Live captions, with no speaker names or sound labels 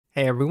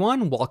Hey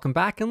everyone, welcome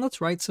back and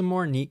let's write some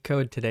more neat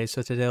code today.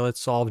 So today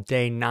let's solve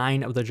day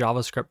 9 of the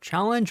JavaScript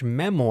challenge,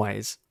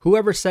 Memoize.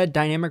 Whoever said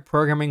dynamic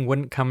programming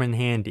wouldn't come in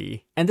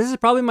handy? And this is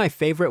probably my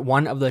favorite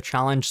one of the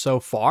challenge so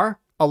far.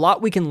 A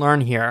lot we can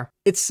learn here.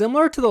 It's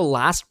similar to the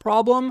last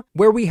problem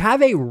where we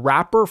have a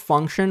wrapper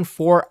function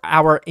for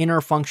our inner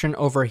function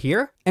over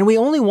here. And we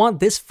only want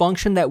this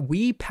function that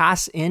we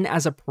pass in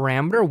as a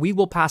parameter. We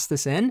will pass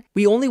this in.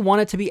 We only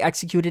want it to be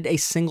executed a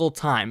single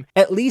time,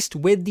 at least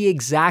with the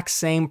exact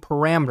same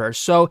parameters.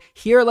 So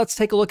here, let's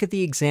take a look at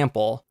the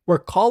example. We're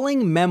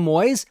calling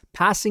Memoize,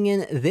 passing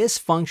in this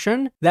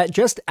function that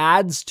just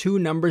adds two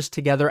numbers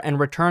together and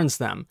returns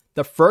them.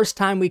 The first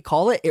time we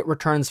call it, it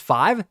returns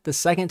 5. The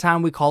second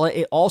time we call it,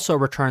 it also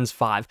returns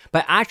 5.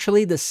 But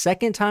actually, the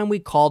second time we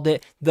called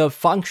it, the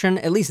function,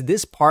 at least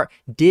this part,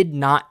 did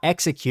not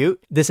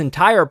execute this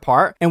entire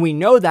part. And we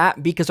know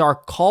that because our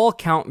call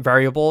count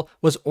variable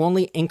was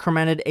only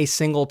incremented a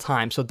single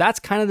time. So that's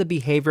kind of the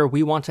behavior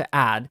we want to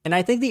add. And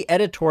I think the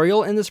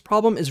editorial in this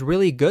problem is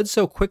really good.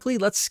 So quickly,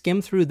 let's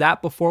skim through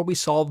that before we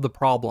solve the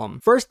problem.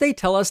 First, they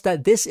tell us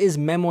that this is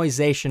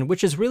memoization,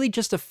 which is really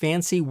just a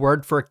fancy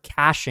word for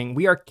caching.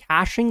 We are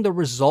caching the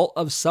result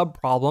of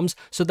subproblems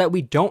so that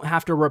we don't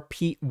have to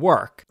repeat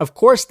work. Of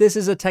course, this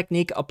is a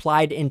technique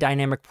applied in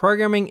dynamic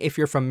programming if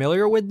you're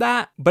familiar with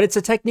that, but it's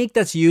a technique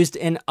that's used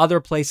in other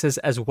places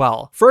as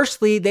well.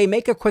 Firstly, they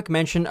make a quick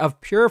mention of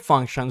pure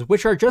functions,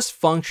 which are just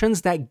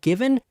functions that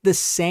given the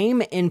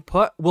same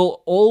input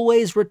will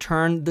always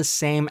return the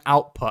same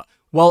output.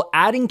 Well,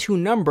 adding two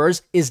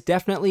numbers is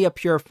definitely a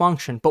pure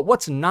function, but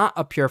what's not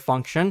a pure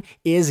function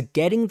is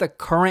getting the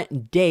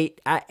current date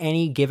at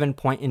any given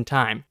point in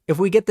time. If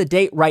we get the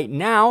date right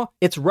now,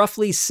 it's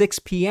roughly 6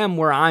 p.m.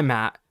 where I'm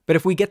at. But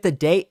if we get the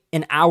date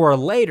an hour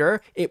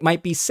later, it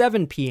might be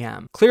 7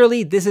 p.m.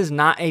 Clearly, this is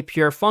not a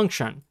pure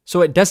function.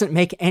 So it doesn't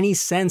make any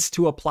sense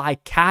to apply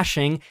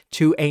caching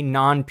to a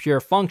non-pure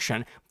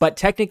function. But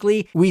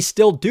technically, we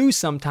still do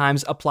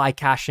sometimes apply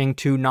caching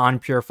to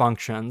non-pure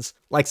functions.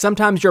 Like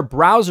sometimes your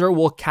browser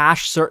will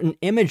cache certain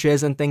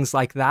images and things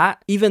like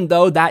that, even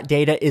though that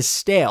data is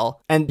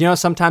stale. And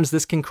sometimes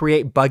this can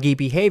create buggy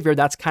behavior.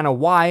 That's kind of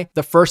why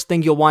the first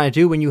thing you'll want to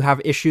do when you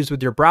have issues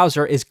with your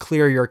browser is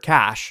clear your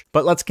cache.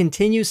 But let's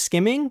continue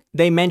skimming.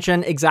 They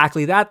mention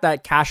exactly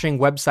that caching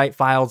website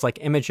files like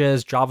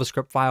images,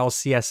 JavaScript files,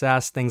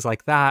 CSS, things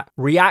like that.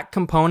 React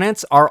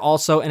components are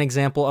also an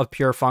example of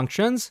pure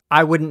functions.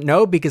 I wouldn't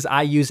know because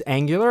I use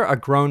Angular, a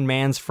grown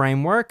man's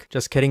framework.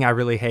 Just kidding, I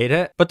really hate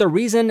it. But the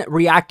reason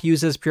React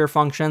uses pure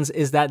functions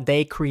is that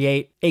they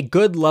create a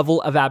good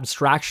level of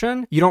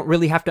abstraction. You don't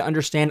really have to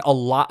understand a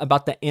lot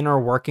about the inner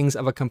workings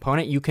of a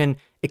component. You can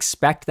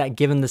expect that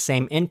given the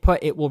same input,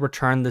 it will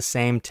return the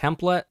same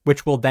template,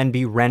 which will then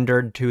be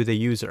rendered to the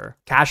user.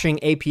 Caching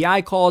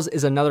API calls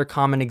is another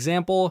common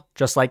example,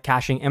 just like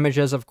caching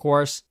images, of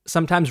course.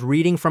 Sometimes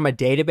reading from a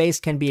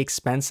database can be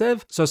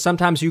expensive. So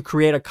sometimes you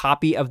create a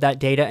copy of that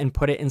data and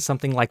put it in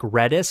something like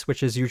Redis,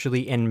 which is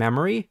usually in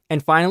memory.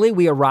 And finally,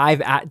 we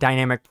arrive at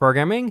dynamic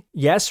programming.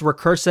 Yes,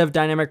 recursive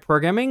dynamic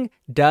programming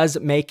does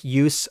make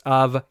use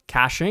of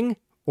caching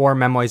or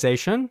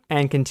memoization.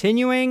 And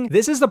continuing,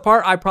 this is the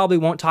part I probably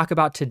won't talk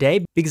about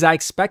today because I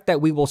expect that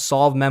we will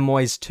solve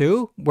Memoize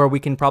 2, where we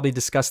can probably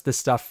discuss this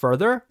stuff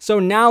further. So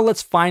now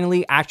let's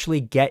finally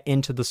actually get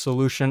into the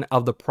solution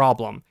of the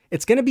problem.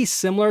 It's going to be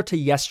similar to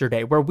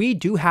yesterday, where we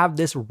do have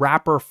this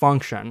wrapper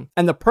function.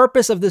 And the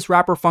purpose of this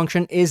wrapper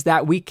function is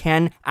that we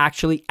can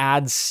actually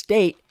add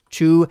state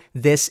to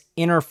this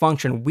inner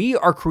function. We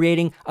are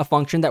creating a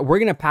function that we're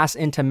going to pass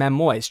into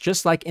Memoize,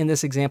 just like in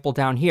this example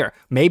down here.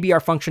 Maybe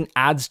our function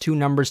adds two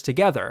numbers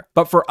together.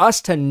 But for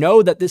us to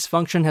know that this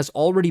function has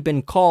already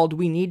been called,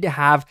 we need to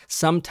have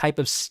some type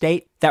of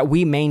state that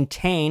we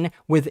maintain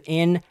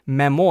within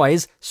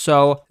Memoize.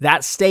 So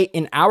that state,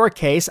 in our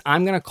case,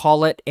 I'm going to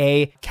call it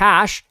a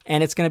cache,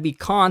 and it's going to be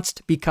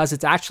const because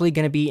it's actually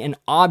going to be an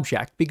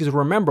object. Because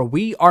remember,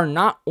 we are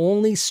not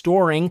only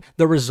storing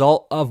the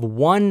result of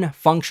one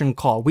function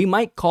call. We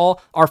might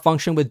call our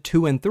function with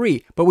 2 and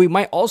 3, but we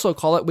might also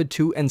call it with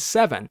 2 and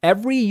 7.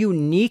 Every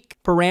unique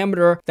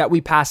parameter that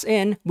we pass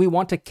in, we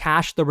want to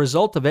cache the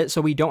result of it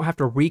so we don't have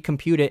to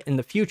recompute it in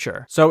the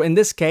future. So in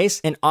this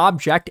case, an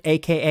object,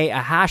 aka a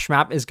hash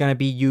map, is going to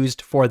be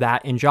used for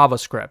that in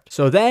JavaScript.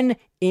 So then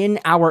in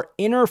our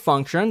inner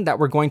function that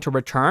we're going to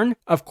return,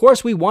 of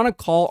course, we want to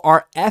call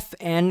our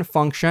fn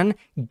function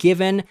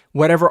given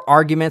whatever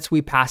arguments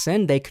we pass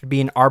in. They could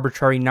be an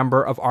arbitrary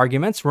number of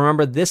arguments.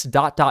 Remember, this ...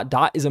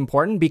 is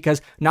important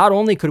because not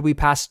only could we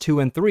pass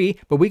 2 and 3,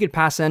 but we could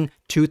pass in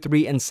 2,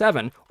 3, and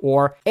 7,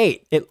 or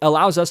 8. It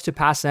allows us to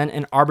pass in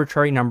an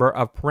arbitrary number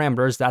of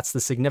parameters. That's the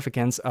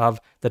significance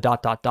of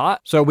the ...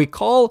 So we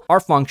call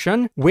our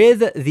function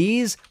with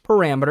these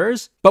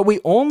parameters, but we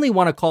only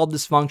want to call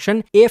this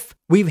function if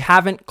we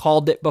haven't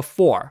called it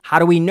before. How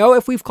do we know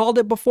if we've called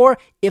it before?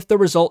 If the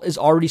result is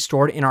already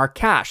stored in our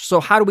cache. So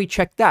how do we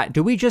check that?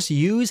 Do we just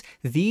use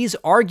these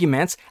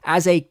arguments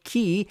as a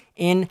key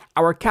in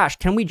our cache?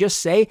 Can we just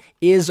say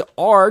is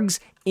args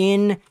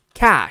in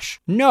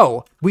cache.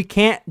 No, we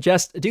can't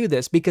just do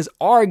this because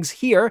args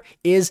here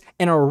is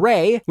an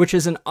array, which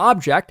is an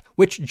object,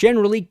 which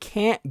generally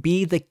can't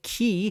be the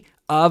key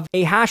of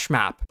a hash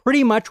map.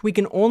 Pretty much we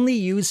can only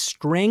use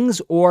strings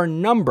or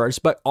numbers,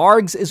 but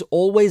args is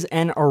always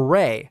an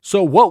array.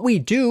 So what we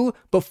do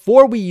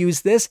before we use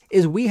this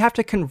is we have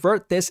to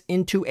convert this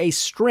into a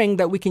string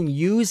that we can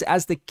use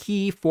as the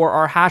key for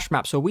our hash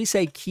map. So we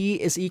say key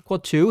is equal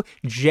to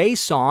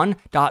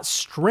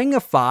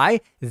JSON.stringify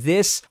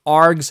this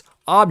args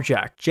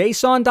object.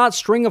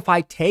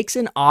 JSON.stringify takes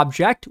an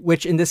object,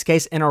 which in this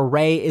case an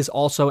array is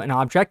also an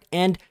object,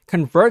 and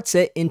converts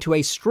it into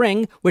a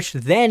string, which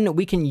then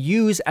we can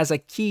use as a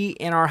key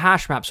in our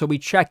hash map. So we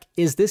check,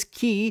 is this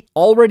key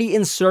already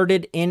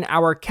inserted in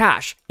our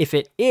cache? If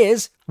it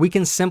is, we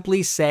can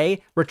simply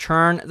say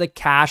return the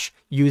cache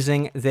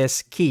using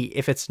this key.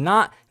 If it's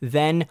not,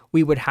 then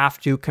we would have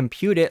to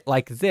compute it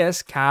like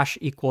this, cache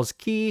equals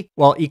key,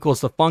 well, equals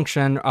the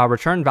function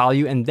return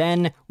value, and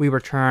then we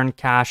return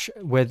cache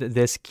with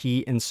this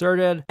key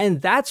inserted.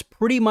 And that's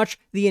pretty much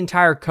the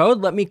entire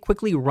code. Let me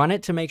quickly run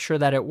it to make sure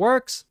that it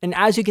works. And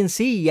as you can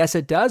see, yes,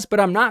 it does, but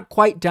I'm not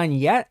quite done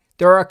yet.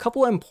 There are a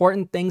couple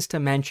important things to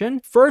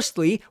mention.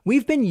 Firstly,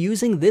 we've been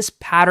using this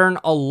pattern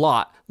a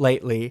lot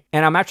lately,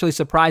 and I'm actually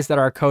surprised that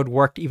our code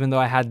worked even though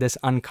I had this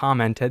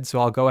uncommented, so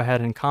I'll go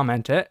ahead and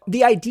comment it.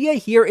 The idea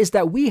here is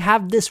that we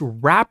have this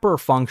wrapper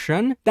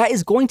function that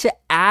is going to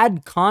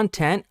add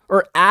content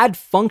or add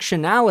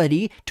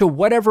functionality to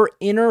whatever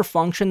inner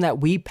function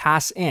that we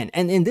pass in.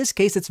 And in this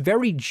case, it's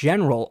very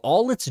general.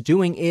 All it's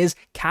doing is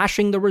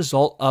caching the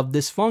result of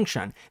this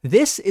function.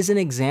 This is an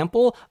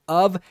example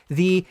of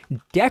the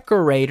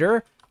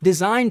Decorator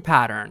design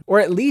pattern, or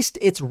at least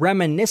it's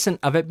reminiscent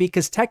of it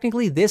because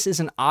technically this is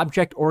an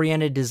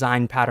object-oriented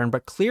design pattern,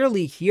 but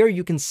clearly here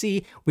you can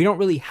see we don't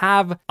really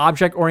have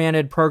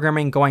object-oriented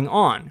programming going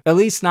on, at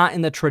least not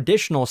in the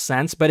traditional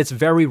sense, but it's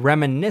very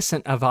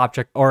reminiscent of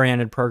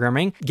object-oriented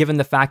programming given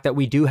the fact that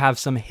we do have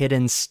some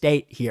hidden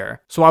state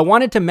here. So I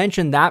wanted to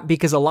mention that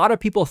because a lot of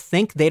people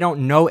think they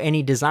don't know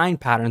any design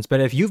patterns,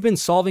 but if you've been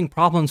solving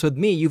problems with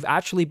me, you've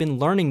actually been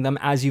learning them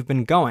as you've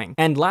been going.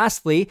 And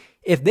lastly,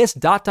 if this ...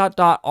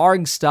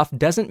 arg stuff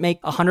doesn't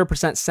make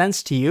 100%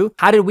 sense to you,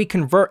 how did we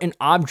convert an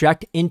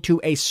object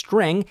into a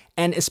string?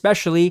 And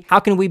especially, how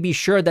can we be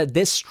sure that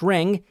this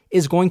string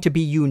is going to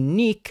be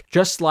unique,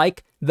 just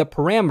like the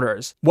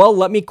parameters? Well,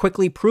 let me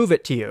quickly prove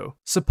it to you.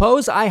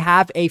 Suppose I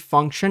have a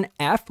function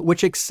f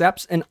which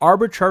accepts an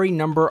arbitrary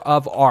number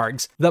of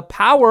args. The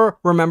power,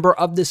 remember,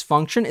 of this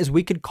function is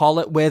we could call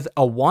it with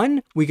a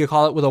 1, we could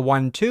call it with a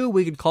 1, 2,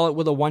 we could call it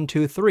with a 1,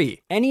 2,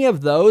 3. Any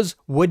of those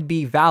would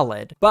be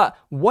valid. But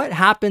what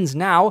happens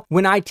now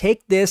when I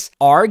take this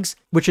args,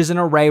 which is an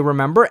array,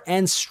 remember,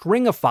 and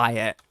stringify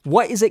it?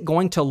 What is it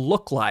going to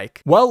look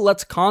like? Well,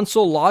 let's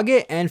console log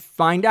it and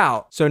find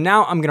out. So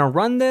now I'm gonna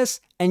run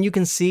this and you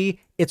can see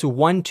it's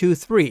 1, 2,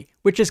 3,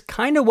 which is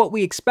kind of what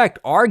we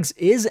expect. Args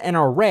is an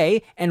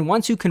array, and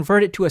once you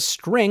convert it to a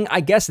string,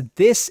 I guess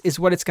this is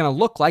what it's gonna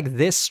look like,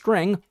 this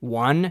string,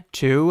 1,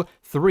 2,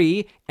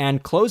 3,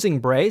 and closing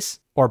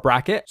brace or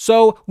bracket.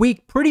 So we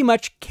pretty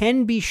much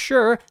can be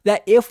sure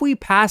that if we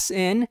pass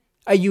in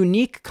a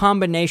unique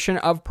combination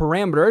of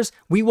parameters,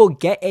 we will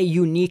get a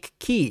unique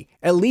key,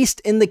 at least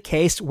in the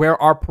case where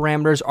our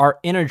parameters are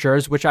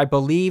integers, which I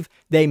believe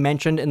they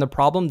mentioned in the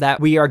problem that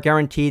we are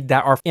guaranteed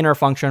that our inner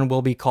function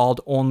will be called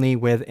only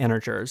with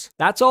integers.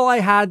 That's all I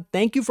had.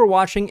 Thank you for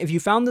watching. If you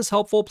found this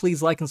helpful,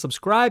 please like and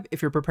subscribe.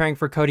 If you're preparing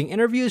for coding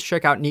interviews,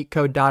 check out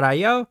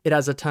neetcode.io. It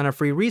has a ton of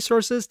free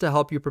resources to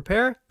help you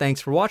prepare.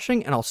 Thanks for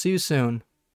watching, and I'll see you soon.